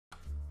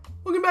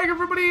Welcome back,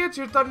 everybody. It's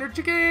your Thunder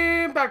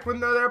Chicken, back with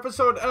another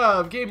episode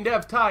of Game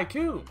Dev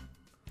Tycoon.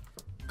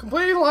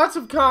 Completing lots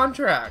of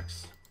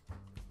contracts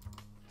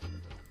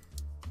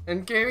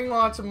and gaining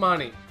lots of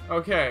money.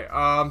 Okay,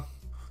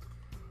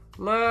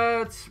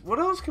 what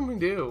else can we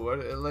do?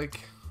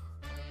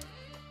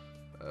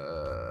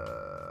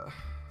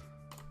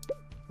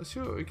 Let's see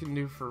what we can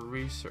do for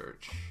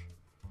research.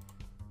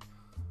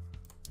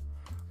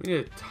 We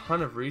need a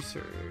ton of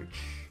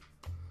research.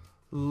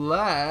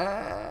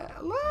 Let's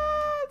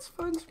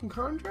find some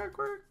contract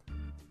work.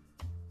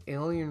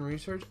 Alien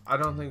research? I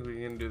don't think we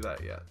can do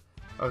that yet.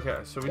 Okay,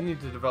 so we need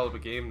to develop a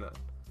game then.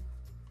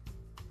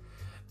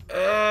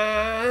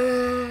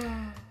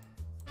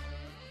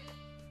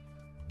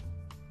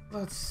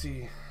 Let's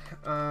see.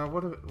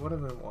 What do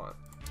we want?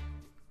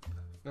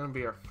 It's gonna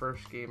be our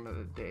first game of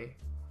the day.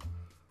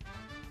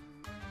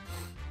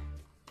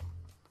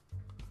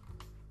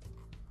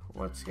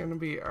 What's gonna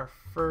be our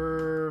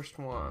first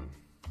one?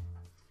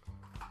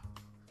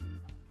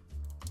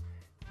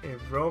 A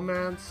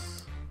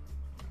romance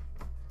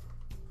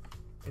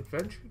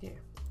adventure game,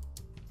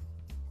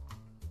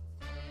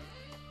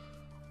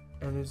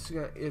 and it's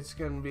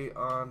gonna be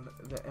on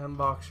the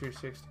Xbox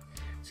 360.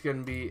 It's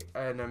gonna be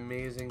an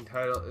amazing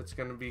title. It's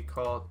gonna be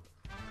called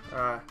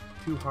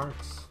Two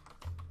Hearts,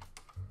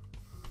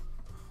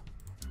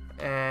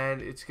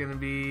 and it's gonna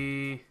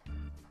be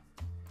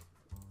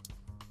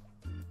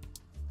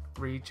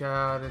reach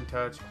out and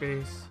touch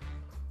base.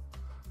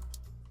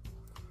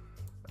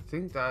 I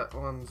think that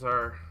one's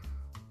a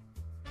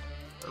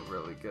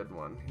really good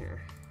one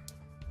here.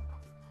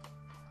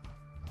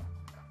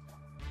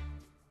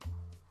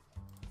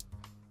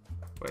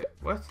 Wait,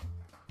 what?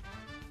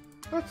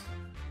 What?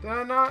 Did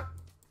I not?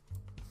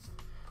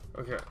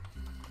 Okay.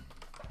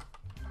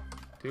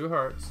 Two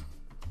Hearts.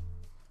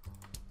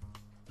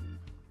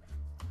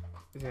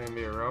 It's gonna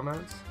be a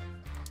romance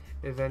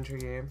adventure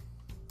game.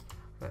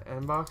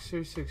 An Xbox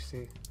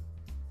 360. A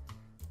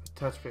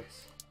touch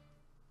base.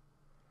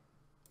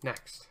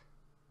 Next.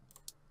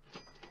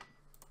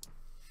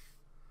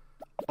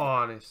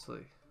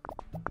 Honestly.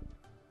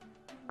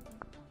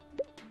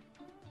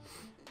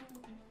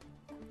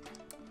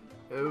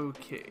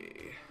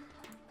 Okay.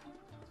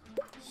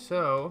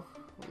 So,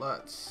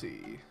 let's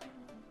see.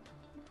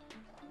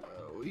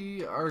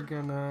 We are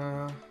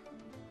gonna...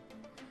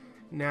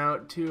 Now,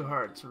 Two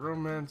Hearts.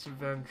 Romance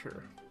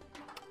adventure.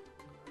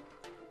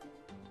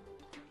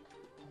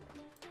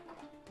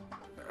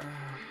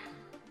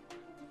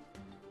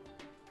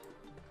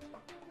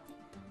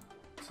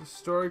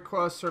 Story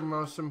quests are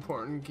most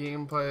important,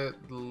 gameplay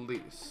at the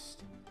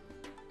least.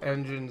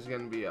 Engine's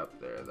gonna be up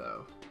there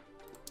though.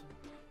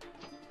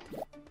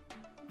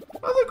 I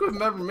don't think we've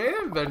never made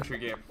an adventure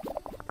game.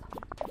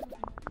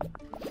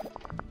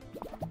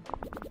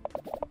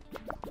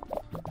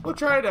 We'll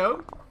try it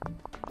out.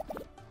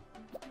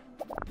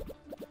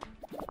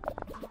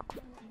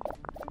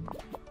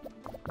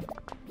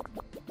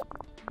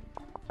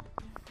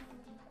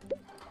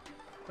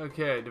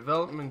 Okay,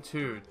 development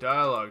 2,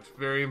 dialogues,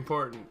 very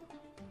important.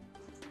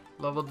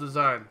 Level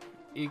design,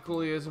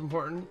 equally as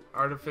important.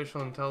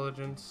 Artificial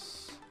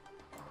intelligence,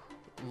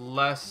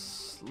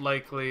 less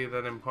likely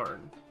than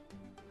important.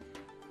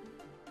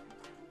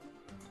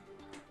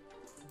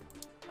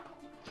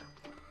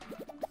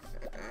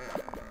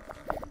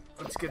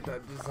 Let's get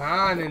that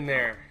design in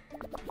there.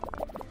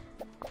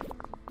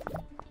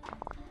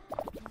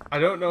 I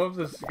don't know if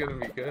this is gonna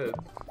be good.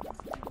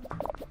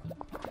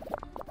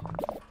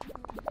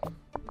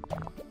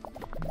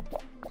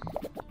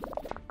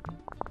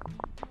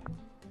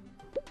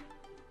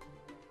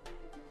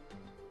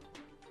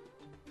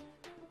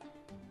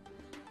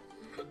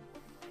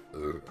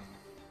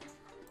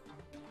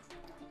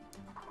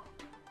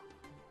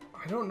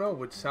 I don't know,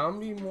 would sound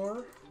be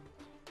more?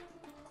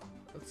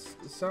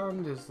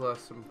 Sound is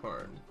less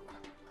important.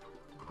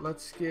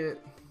 Let's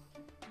get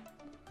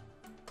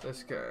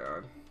this guy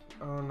on.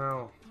 Oh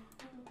no.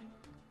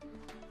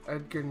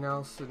 Edgar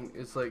Nelson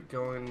is like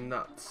going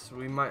nuts.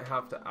 We might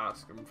have to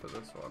ask him for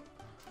this one.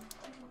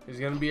 He's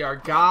gonna be our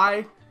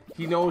guy.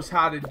 He knows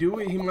how to do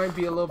it. He might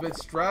be a little bit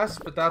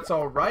stressed, but that's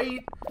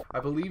alright. I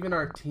believe in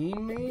our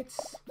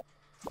teammates.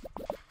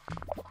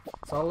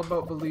 It's all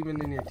about believing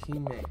in your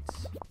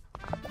teammates.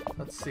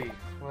 Let's see.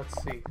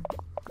 Let's see.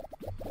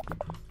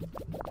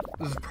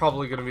 This is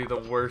probably gonna be the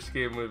worst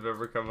game we've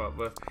ever come up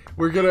with.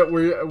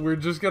 We're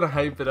just gonna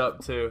hype it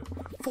up too.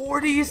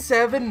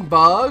 47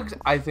 bugs?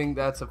 I think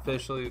that's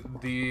officially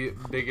the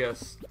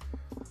biggest.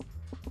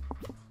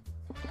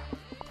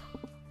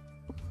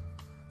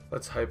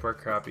 Let's hype our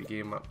crappy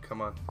game up.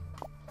 Come on.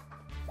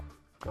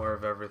 More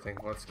of everything.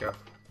 Let's go.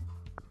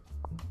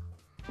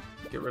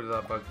 Get rid of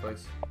that bug,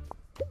 please.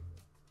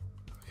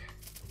 Okay.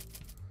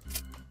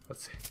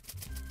 Let's see.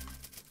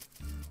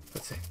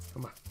 Let's see.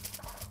 Come on.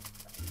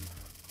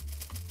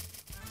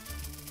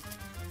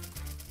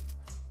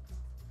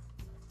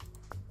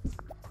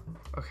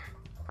 Okay.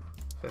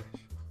 Finish.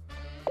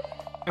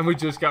 And we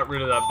just got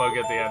rid of that bug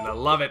at the end. I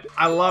love it.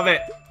 I love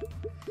it.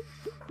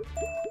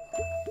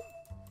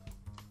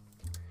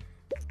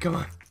 Come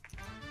on.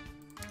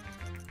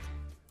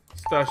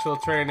 Special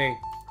training.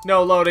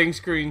 No loading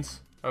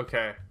screens.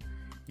 Okay.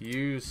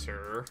 You,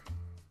 sir,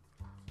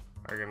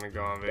 are gonna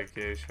go on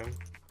vacation.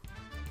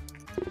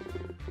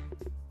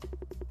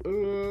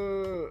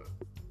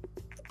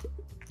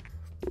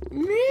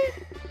 Me?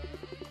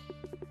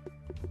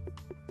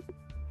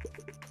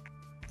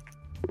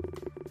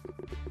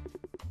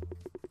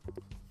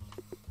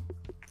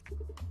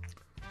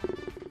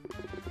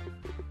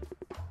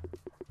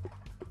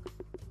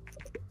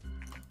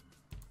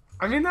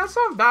 I mean, that's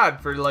not bad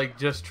for, like,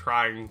 just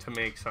trying to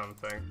make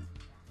something.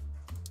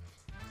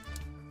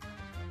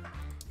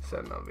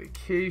 Send on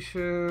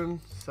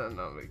vacation. Send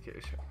on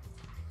vacation.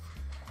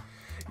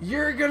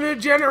 You're gonna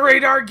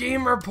generate our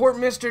game report,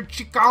 Mr.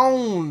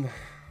 Chicone.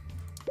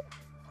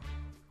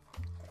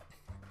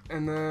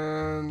 And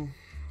then...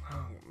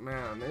 Oh,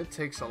 man, it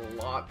takes a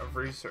lot of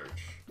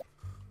research.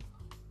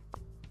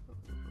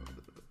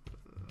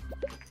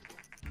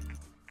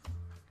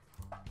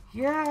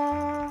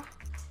 Yeah...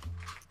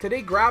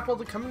 Today, Grapple,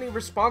 the company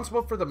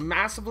responsible for the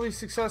massively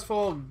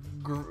successful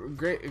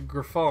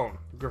Graphone.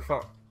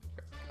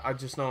 I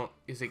just know,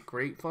 is it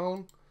Great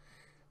Phone?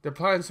 They're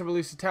planning to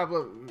release a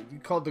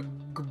tablet called the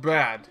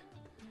Gbad.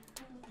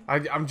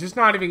 I'm just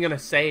not even gonna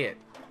say it.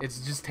 It's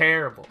just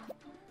terrible.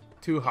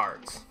 2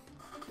 hearts.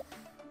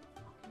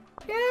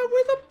 Yeah,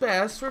 we're the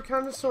best. We're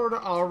kind of, sort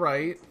of, all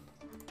right.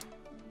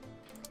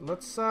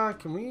 Let's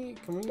can we?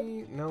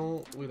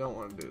 No, we don't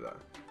want to do that.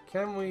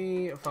 Can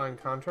we find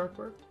contract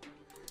work?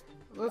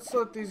 Let's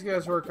let these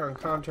guys work on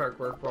contract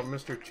work while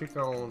Mr.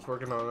 Chicone's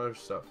working on other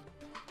stuff.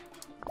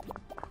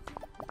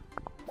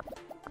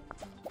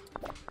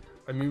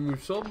 I mean,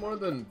 we've sold more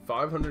than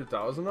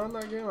 500,000 on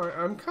that game.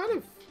 I'm kind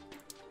of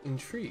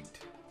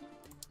intrigued.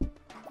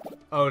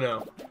 Oh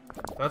no,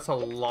 that's a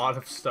lot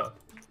of stuff.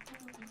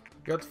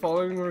 We got the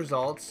following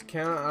results.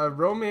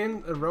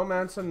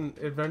 Romance and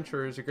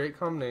adventure is a great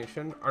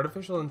combination.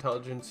 Artificial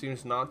intelligence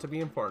seems not to be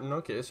important.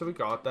 Okay, so we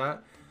got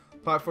that.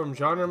 Platform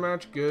genre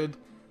match, good.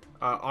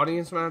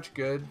 Audience match,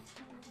 good.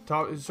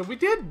 So we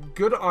did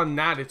good on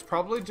that. It's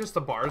probably just the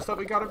bars that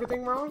we got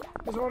everything wrong,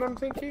 is what I'm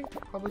thinking.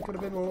 Probably could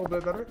have been a little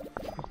bit better.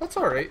 That's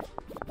alright.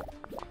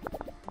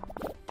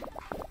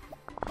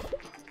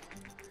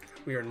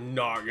 We are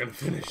not going to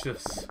finish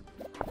this.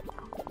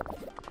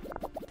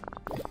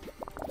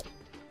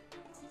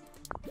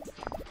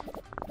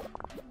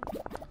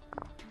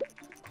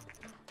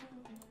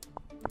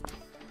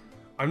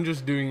 I'm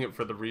just doing it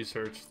for the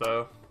research,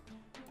 though.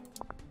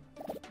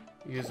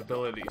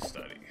 Usability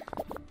study.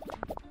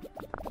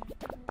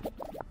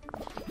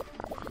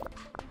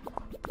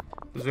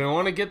 Because we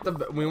want to get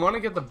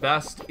the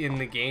best in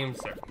the games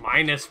there.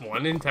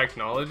 -1 in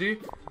technology.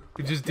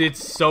 We just did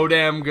so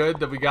damn good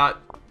that we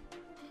got.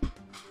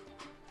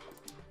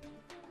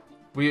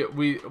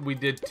 We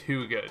did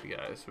too good,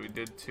 guys. We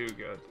did too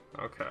good.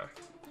 Okay.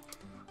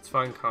 Let's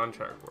find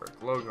contract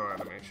work. Logo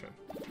animation.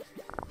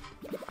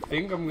 I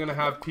think I'm gonna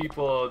have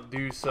people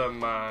do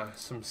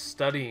some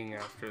studying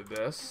after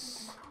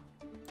this.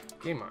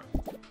 Game on.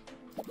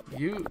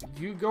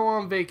 You go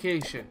on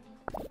vacation.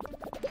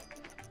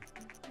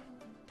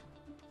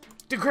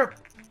 Decrypt.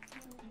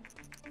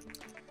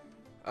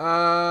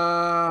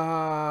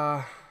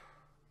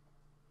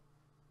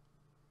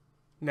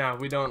 No,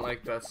 we don't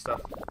like that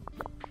stuff.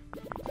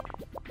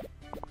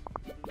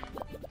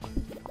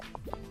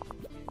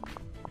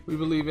 We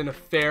believe in a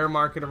fair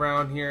market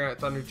around here at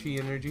Thunder Chi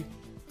Energy.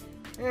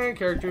 And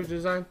character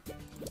design.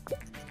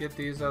 Get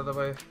these out of the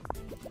way.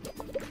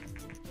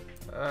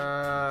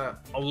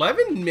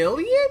 11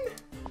 million?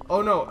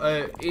 Oh no,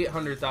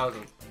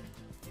 800,000.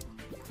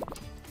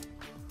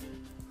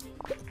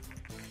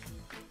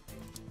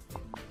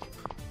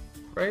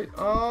 Right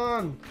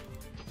on.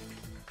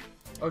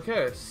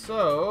 Okay,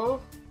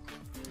 so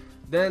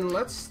then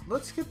let's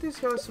get these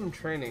guys some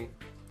training.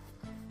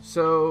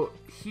 So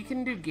he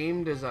can do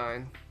game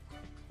design,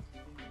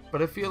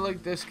 but I feel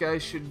like this guy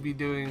should be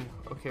doing.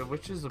 Okay,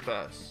 which is the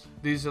best?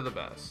 These are the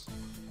best.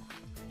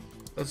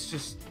 Let's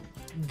just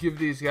give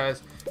these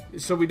guys.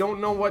 So we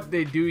don't know what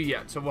they do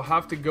yet, so we'll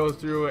have to go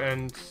through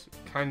and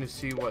kind of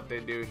see what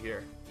they do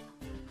here.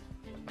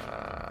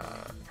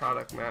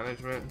 Product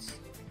management,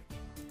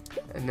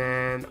 and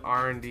then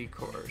R&D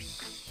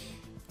course.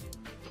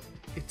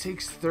 It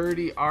takes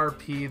 30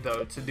 RP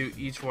though to do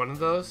each one of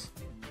those.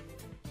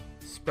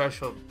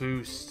 Special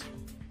boost.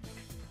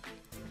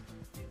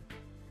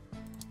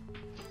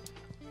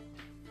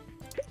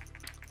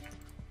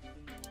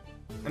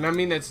 And I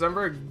mean, it's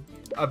never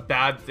a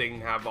bad thing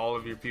to have all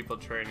of your people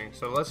training.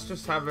 So let's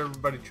just have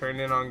everybody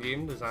training on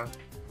game design.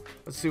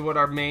 Let's see what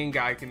our main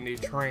guy can do.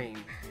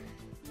 Train.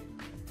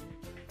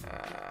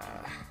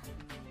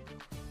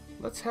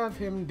 Let's have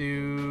him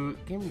do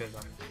game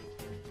design.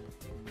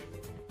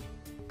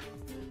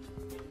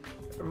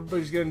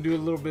 Everybody's gonna do a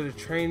little bit of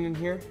training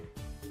here.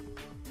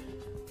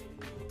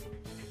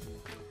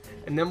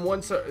 And then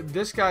once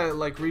this guy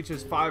like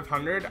reaches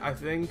 500, I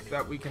think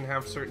that we can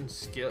have certain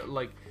skill,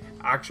 like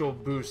actual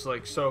boosts.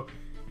 Like, so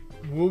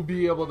we'll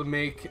be able to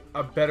make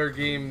a better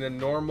game than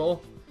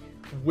normal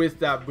with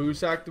that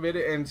boost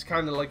activated, and it's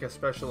kind of like a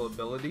special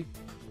ability.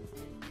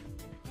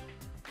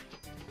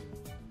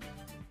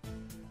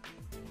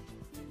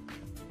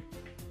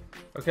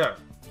 Okay,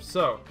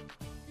 so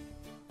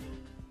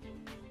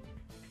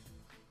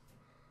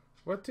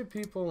what do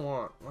people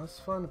want? Let's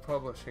find a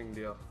publishing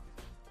deal.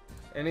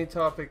 Any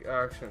topic,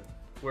 action.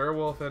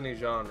 Werewolf, any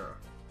genre.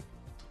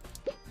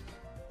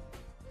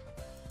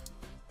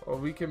 Well,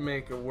 we can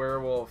make a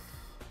werewolf.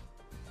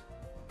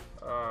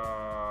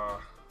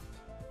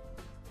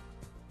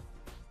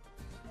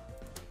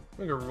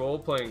 Make a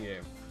role-playing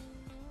game.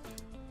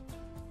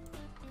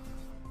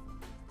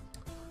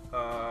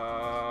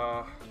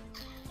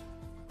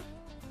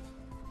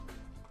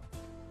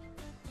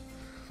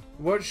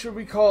 What should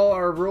we call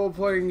our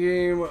role-playing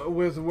game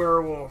with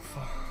werewolf?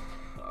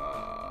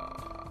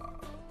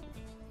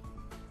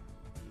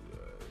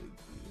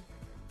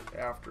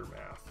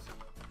 Aftermath.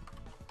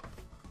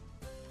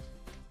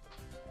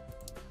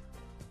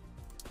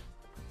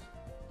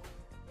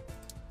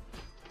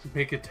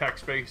 Make a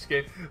text-based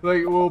game.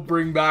 Like, we'll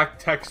bring back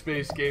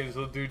text-based games.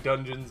 We'll do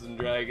Dungeons and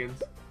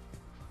Dragons.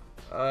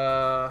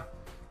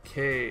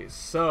 Okay,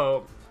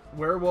 so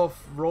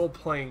werewolf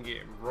role-playing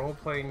game.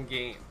 Role-playing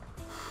game.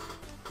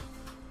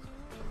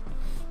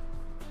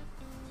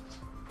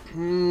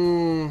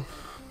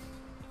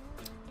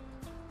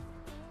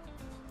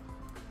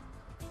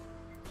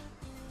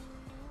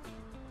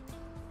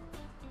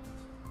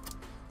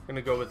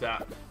 Gonna go with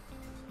that.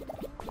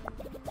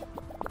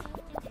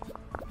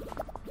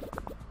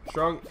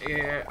 Strong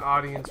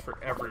audience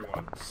for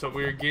everyone. So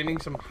we're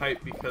gaining some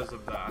hype because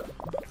of that.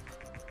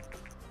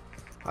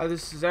 Hi,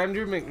 this is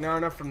Andrew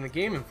McNana from the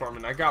Game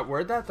Informant. I got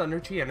word that Thunder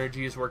Chi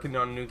Energy is working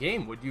on a new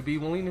game. Would you be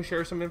willing to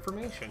share some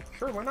information?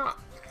 Sure, why not?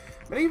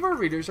 Many of our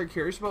readers are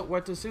curious about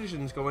what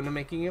decisions go into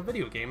making a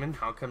video game and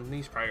how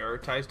companies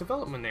prioritize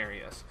development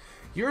areas.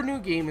 Your new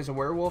game is a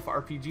werewolf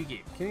RPG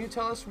game. Can you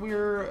tell us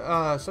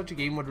where such a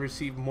game would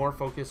receive more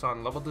focus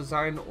on level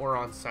design or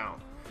on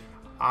sound?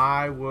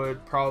 I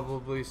would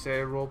probably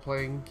say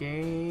role-playing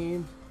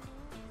game.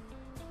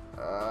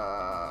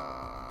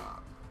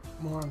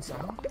 More on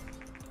sound?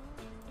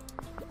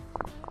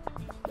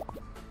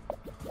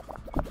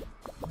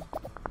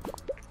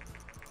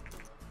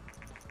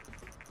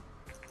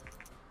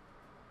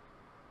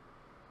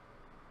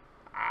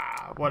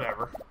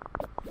 Whatever.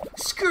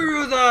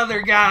 Screw the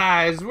other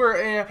guys.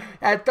 We're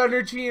at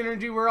Thunder Chi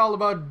Energy. We're all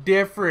about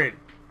different.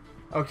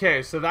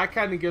 Okay, so that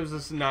kind of gives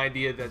us an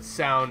idea that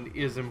sound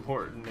is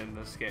important in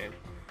this game.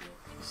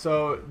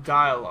 So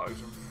dialogues.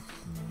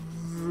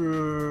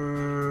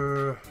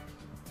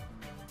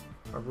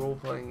 A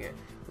role-playing game.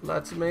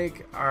 Let's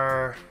make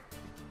our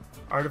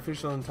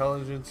artificial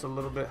intelligence a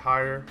little bit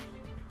higher.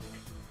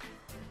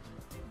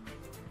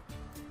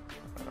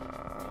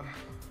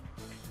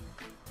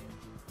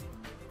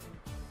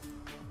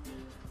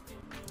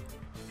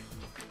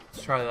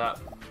 Try that.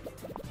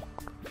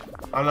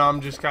 I know I'm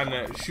just kind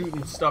of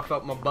shooting stuff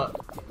up my butt.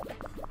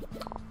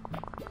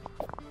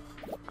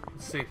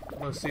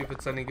 Let's see if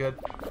it's any good.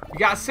 We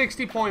got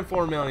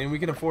 60.4 million. We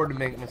can afford to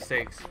make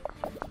mistakes.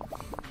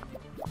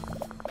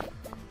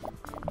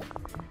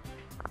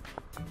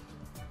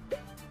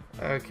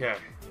 Okay.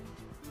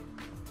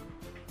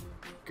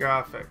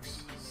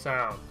 Graphics,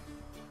 sound.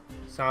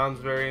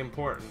 Sound's very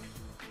important.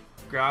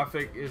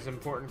 Graphic is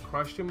important,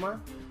 question mark.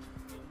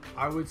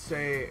 I would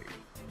say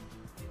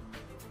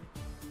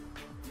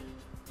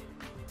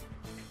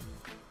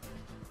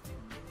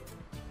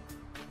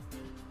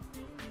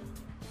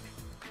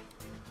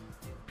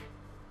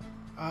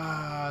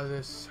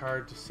this is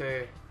hard to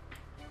say.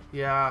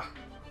 Yeah.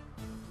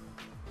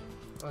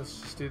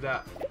 Let's just do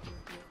that.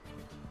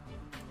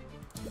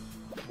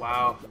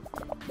 Wow.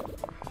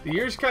 The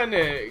years kind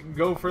of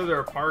go further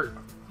apart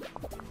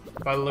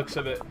by the looks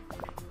of it.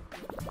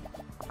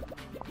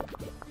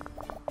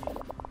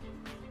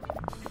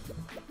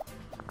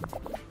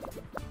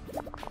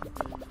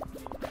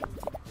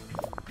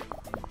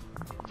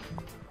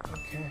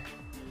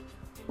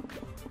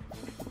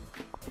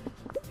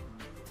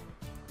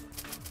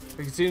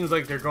 It seems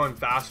like they're going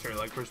faster,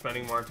 like we're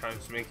spending more time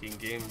making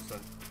games than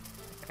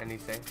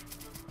anything.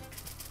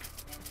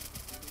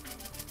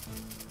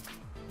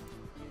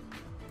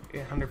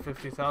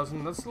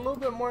 850,000, that's a little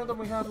bit more than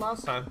we had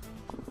last time.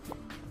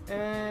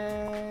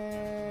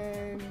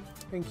 And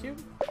thank you.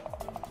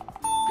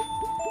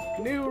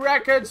 New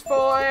records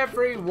for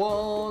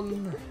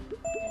everyone.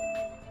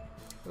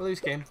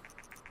 Release game.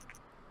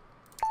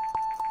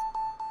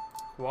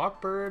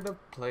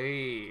 Cooperative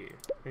play.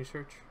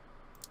 Research.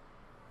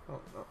 Oh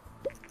no.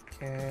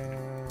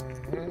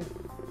 Okay.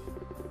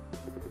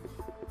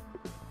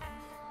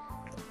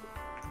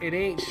 It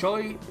ain't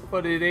shite,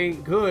 but it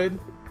ain't good.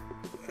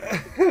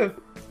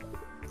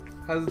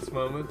 Has its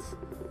moments.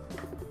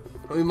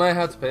 We might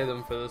have to pay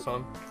them for this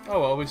one.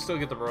 Oh well, we still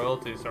get the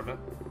royalties from it.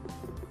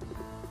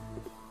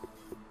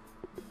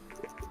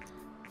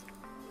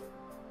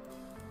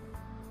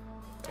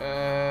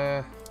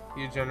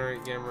 You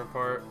generate game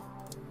report.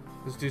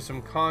 Let's do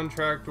some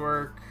contract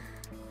work.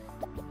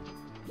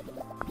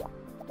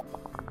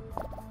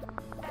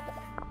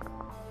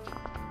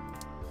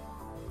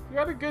 You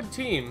got a good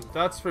team,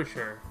 that's for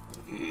sure.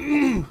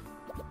 Yeah,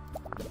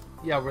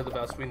 we're the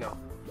best, we know.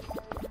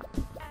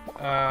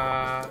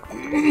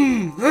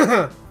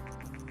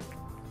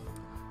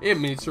 It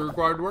meets the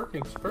required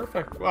workings.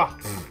 Perfect. Wow.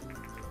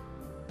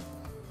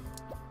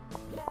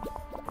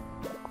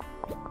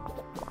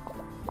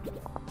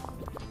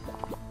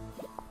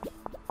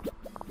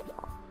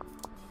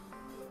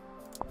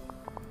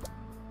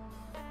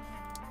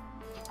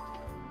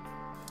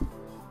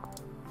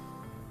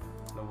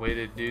 The way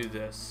to do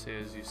this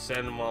is you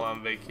send them all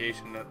on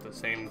vacation at the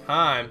same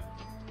time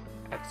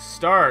at the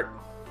start,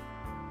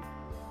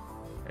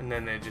 and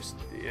then it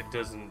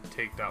doesn't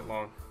take that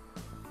long.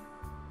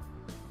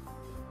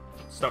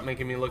 Stop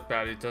making me look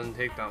bad. It doesn't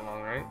take that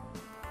long, right?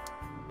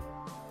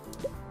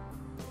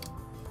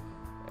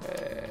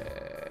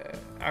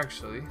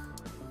 Actually,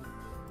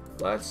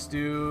 let's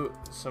do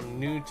some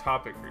new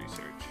topic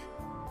research.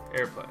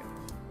 Airplane.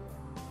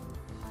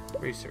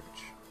 Research.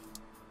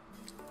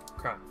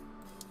 Crap.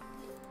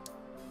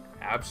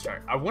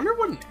 Abstract. I wonder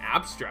what an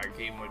abstract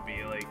game would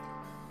be like.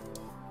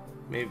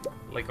 Maybe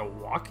like a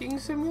walking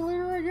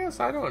simulator, I guess?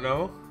 I don't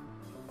know.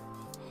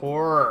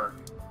 Horror.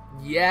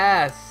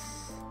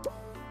 Yes.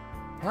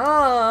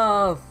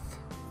 Health.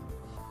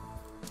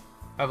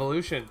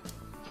 Evolution.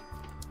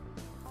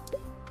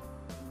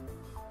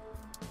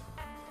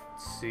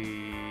 Let's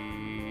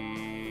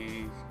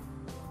see.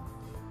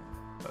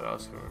 What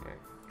else can we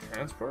make?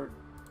 Transport?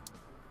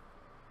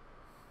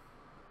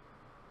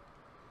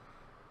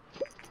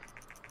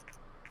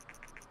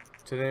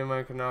 Today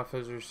Microsoft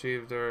has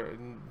received they're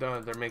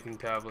making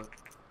tablet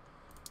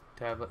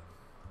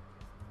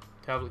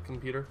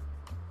computer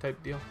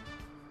type deal.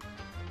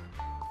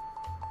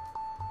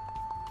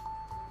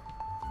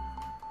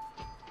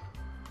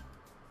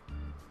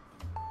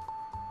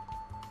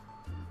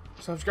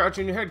 Stop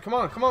scratching your head. Come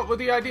on, come up with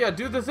the idea.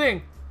 Do the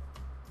thing.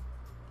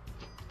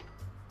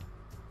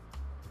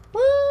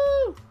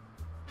 Woo!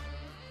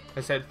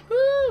 I said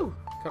woo.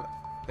 Come on.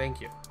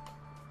 Thank you.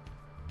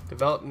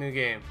 Develop new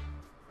game.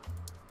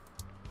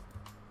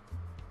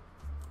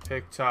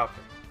 Pick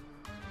topic.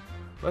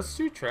 Let's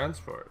do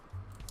transport.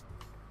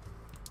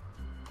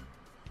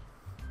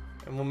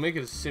 And we'll make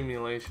it a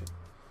simulation.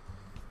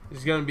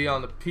 It's gonna be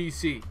on the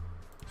PC.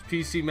 It's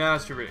PC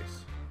Master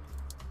Race.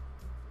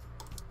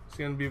 It's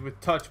gonna be with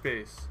touch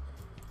base.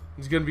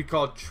 It's gonna be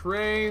called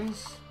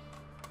Trains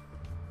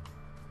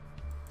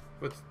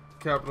with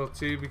capital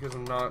T because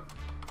I'm not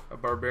a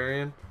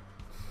barbarian.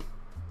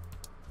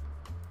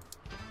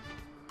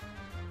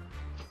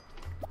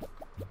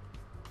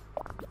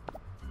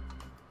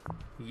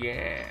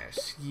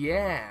 Yes,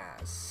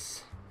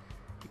 yes.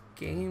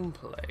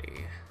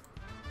 Gameplay.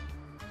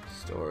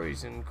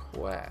 Stories and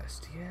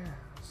quest,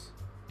 yes.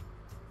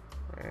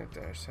 Right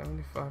there,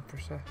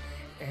 75%.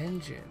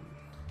 Engine.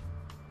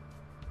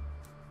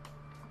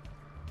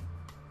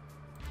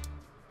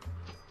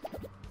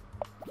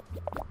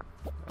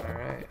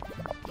 Alright.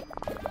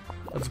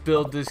 Let's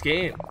build this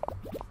game.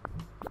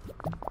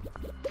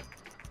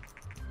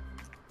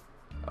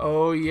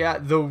 Oh yeah,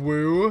 the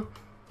Woo.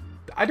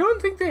 I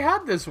don't think they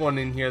had this one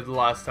in here the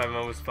last time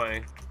I was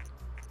playing.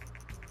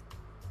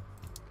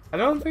 I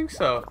don't think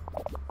so.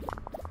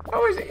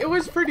 It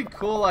was a pretty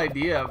cool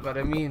idea, but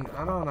I mean,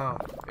 I don't know.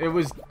 It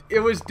was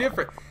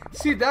different.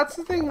 See, that's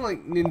the thing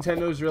like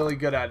Nintendo's really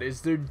good at,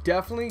 is they're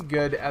definitely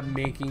good at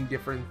making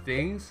different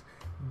things,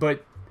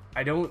 but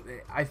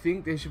I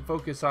think they should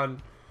focus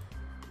on.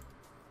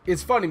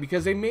 It's funny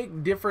because they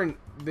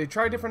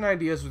try different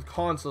ideas with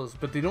consoles,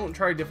 but they don't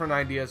try different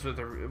ideas with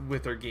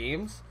their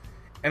games.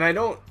 And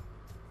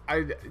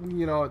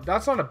you know,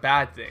 that's not a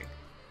bad thing,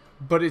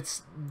 but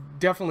it's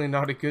definitely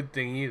not a good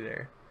thing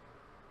either.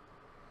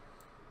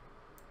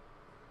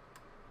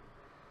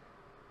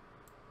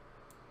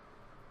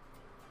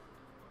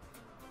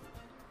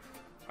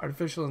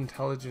 Artificial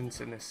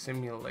intelligence in a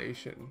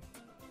simulation.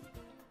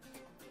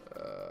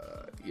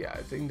 Yeah,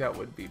 I think that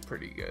would be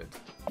pretty good.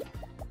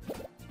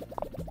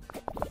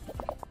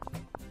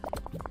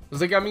 It's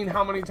like, I mean,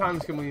 how many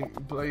times can we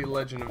play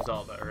Legend of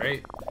Zelda,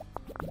 right?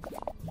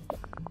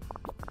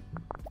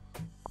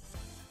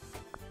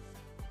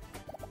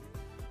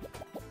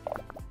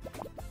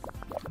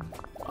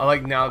 I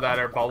like now that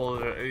our bubble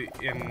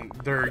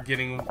they're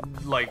getting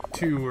like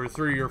 2 or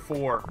 3 or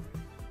 4.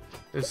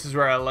 This is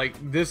where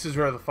this is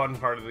where the fun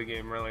part of the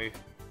game really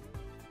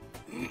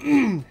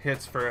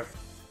hits for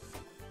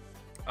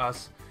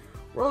us.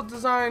 World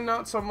design,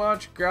 not so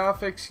much.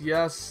 Graphics,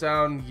 yes.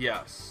 Sound,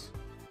 yes.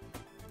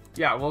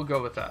 Yeah, we'll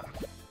go with that.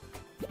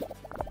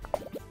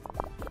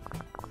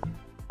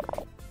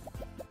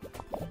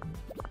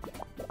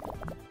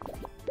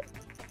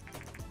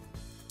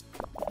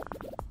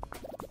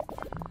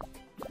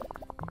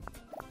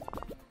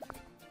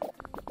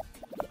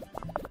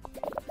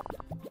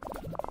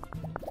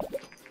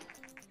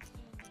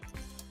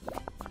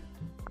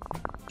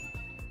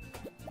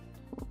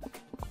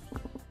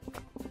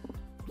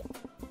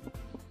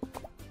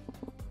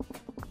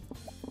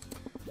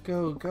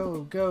 Go,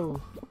 go,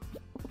 go.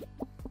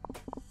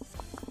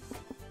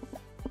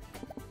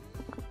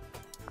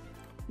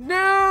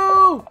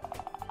 No!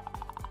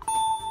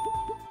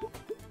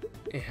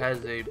 It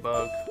has a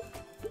bug.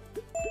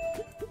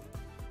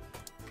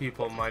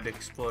 people might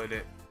exploit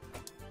it.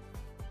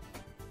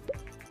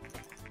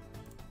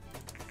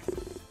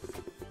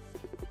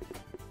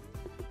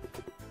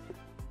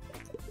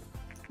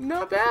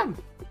 Not bad.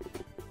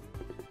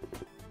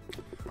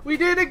 We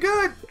did it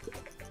good.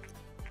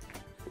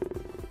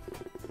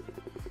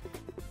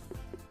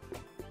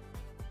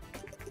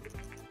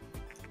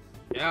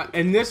 Yeah,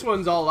 and this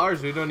one's all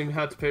ours. We don't even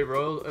have to pay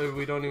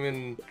we don't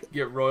even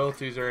get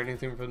royalties or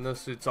anything from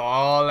this. It's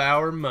all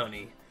our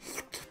money.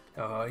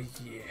 Oh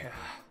yeah.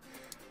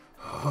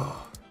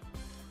 Oh.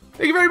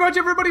 Thank you very much,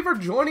 everybody, for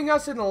joining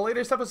us in the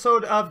latest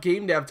episode of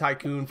Game Dev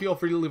Tycoon. Feel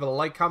free to leave a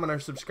like, comment, or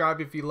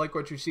subscribe if you like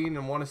what you're seeing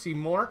and want to see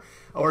more,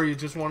 or you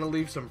just want to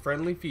leave some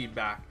friendly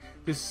feedback.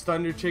 This is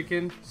Thunder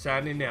Chicken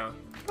signing out.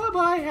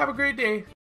 Bye-bye. Have a great day.